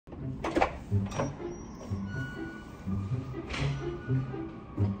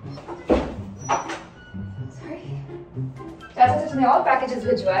उसने all packages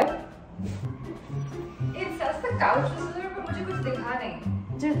भिजवाए. It says the couch was there, but मुझे कुछ दिखा नहीं.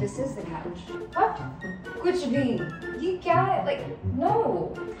 Dude, this is the couch. What? कुछ भी. ये क्या है? Like, no.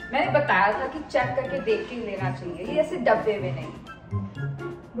 मैंने बताया था कि check करके देख के लेना चाहिए. ये ऐसे डब्बे में नहीं.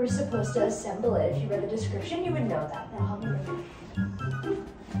 We're supposed to assemble it. If you read the description, you would know that. Now help me read it.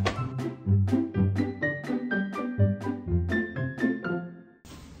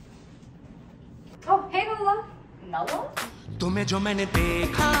 Oh, hey Nalla. Nalla? तुम्हें जो मैंने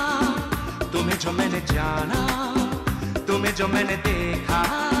देखा, तुम्हें जो मैंने जाना, तुम्हें जो मैंने देखा,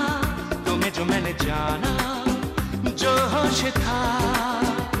 तुम्हें जो मैंने जाना, जो होश था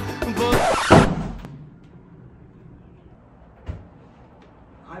वो.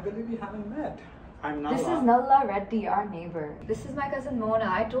 I believe we haven't met. I'm Nalla. This is Nalla Reddy, our neighbor. This is my cousin Mona.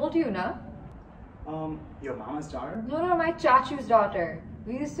 I told you, na? Your mama's daughter? No, my chachu's daughter.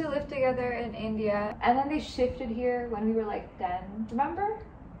 We used to live together in India, and then they shifted here when we were like 10. Remember?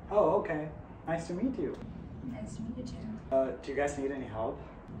 Oh, okay. Nice to meet you. Nice to meet you too. Do you guys need any help?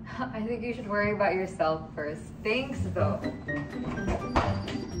 I think you should worry about yourself first. Thanks, though.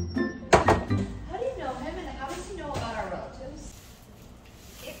 How do you know him, and how does he know about our relatives?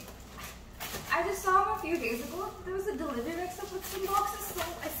 I just saw him a few days ago. There was a delivery mix-up with some boxes, so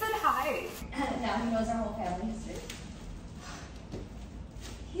I said hi. Now he knows our whole family history.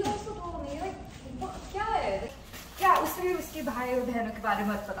 He also told me, like, क्या है? क्या उसने भी उसके भाई और बहनों के बारे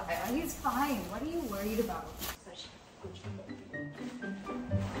में बताया? He's fine. What are you worried about? Such good.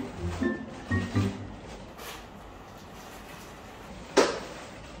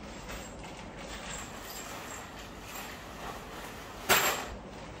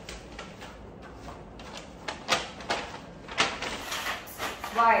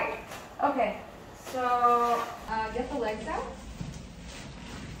 Why? Okay, so get the legs out.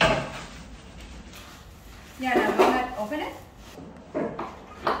 Yeah, now go ahead, open it.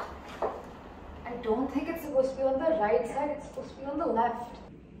 I don't think it's supposed to be on the right side, it's supposed to be on the left.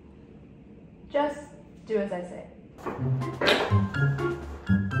 Just do as I say.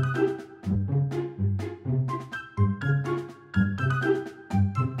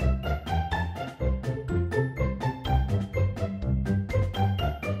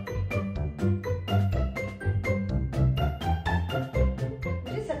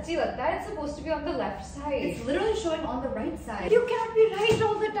 It's supposed to be on the left side. It's literally showing on the right side. You can't be right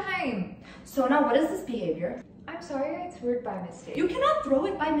all the time. So now what is this behavior? I'm sorry, I threw it by mistake. You cannot throw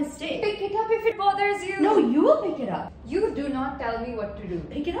it by mistake. Pick it up if it bothers you. No, you will pick it up. You do not tell me what to do.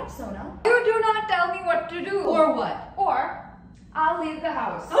 Pick it up, Sona. You do not tell me what to do. Or what? Or I'll leave the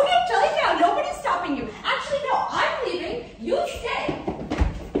house. Okay, tell it now. Nobody's stopping you. Actually, no, I'm leaving. You stay.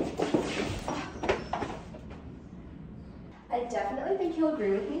 I definitely think he'll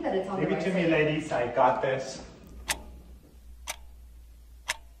agree with me that it's on Leave the it right to me, side. ladies. I got this.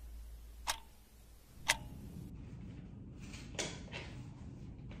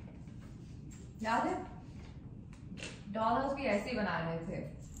 याद है? Dollhouse भी ऐसे ही बना रहे थे.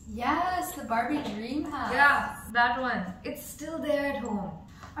 Yes, the Barbie dream house. Yeah, that one. It's still there at home.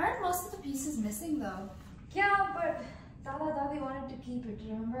 Aren't most of the pieces missing though? Yeah, but Dada Dadi wanted to keep it.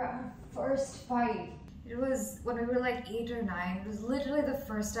 Remember our first fight? It was when we were like 8 or 9. It was literally the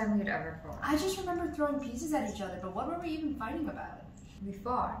first time we'd ever fought. I just remember throwing pieces at each other, but what were we even fighting about? We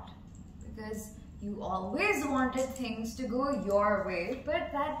fought because you always wanted things to go your way,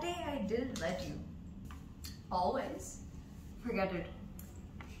 but that day I didn't let you. Always. Forget it.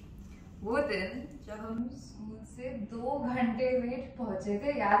 वो दिन जब हम school से 2 घंटे late पहुंचे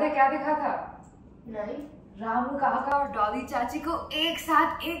थे, याद है क्या दिखा था? नहीं. रामू काका और डॉली चाची को एक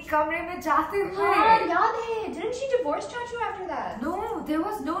साथ एक कमरे में जाते हुए. हाँ, याद है. Didn't she divorce Chachu after that? No, there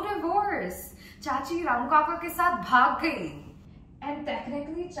was no divorce. चाची रामू काका के साथ भाग गई. And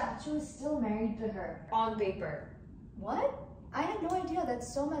technically, Chachu is still married to her on paper. What? I had no idea.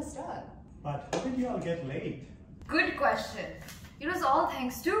 That's so messed up. But how did you all get late? Good question. It was all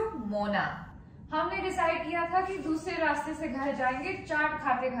thanks to Mona. हमने decide किया था कि दूसरे रास्ते से घर जाएंगे चाट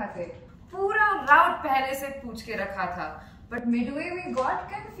खाते खाते. पूरा राउट पहले से पूछ के रखा था. But midway we got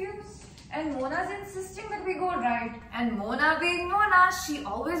confused. And Mona's insisting that we go right. And Mona being Mona, she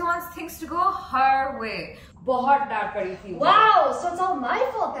always wants things to go her way. बहुत डांट पड़ी थी. Wow, so it's all my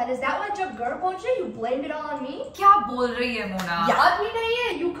fault then. Is that why जब घर पहुंचे you blamed it all on me? क्या बोल रही है मोना? याद भी नहीं है.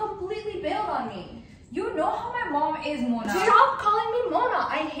 You completely bailed on me. You know how my mom is, Mona. Stop calling me Mona.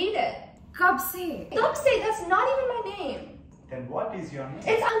 I hate it. कब से? That's not even my name. Then what is your name?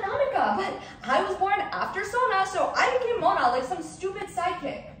 It's Anamika, but I was born after Sona, so I became Mona like some stupid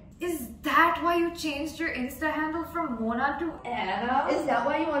sidekick. Is that why you changed your Insta handle from Mona to Anna? Is that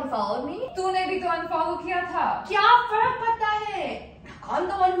why you unfollowed me? तूने भी तो unfollow किया था. क्या फर्क पड़ता है? I'm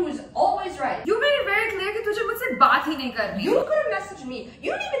the one who's always right. You made it very clear कि तुझे मुझसे बात ही नहीं करनी. You could have messaged me.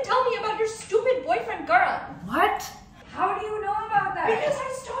 You didn't even tell me about your stupid boyfriend, girl. What? How do you know about that? Because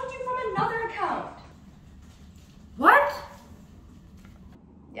I stalked you from another account. What?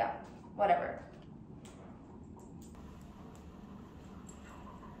 Yeah, whatever.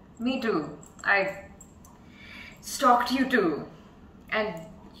 Me too. I stalked you too. And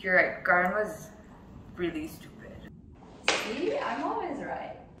you're right, Karan was really stupid. See, I'm always right.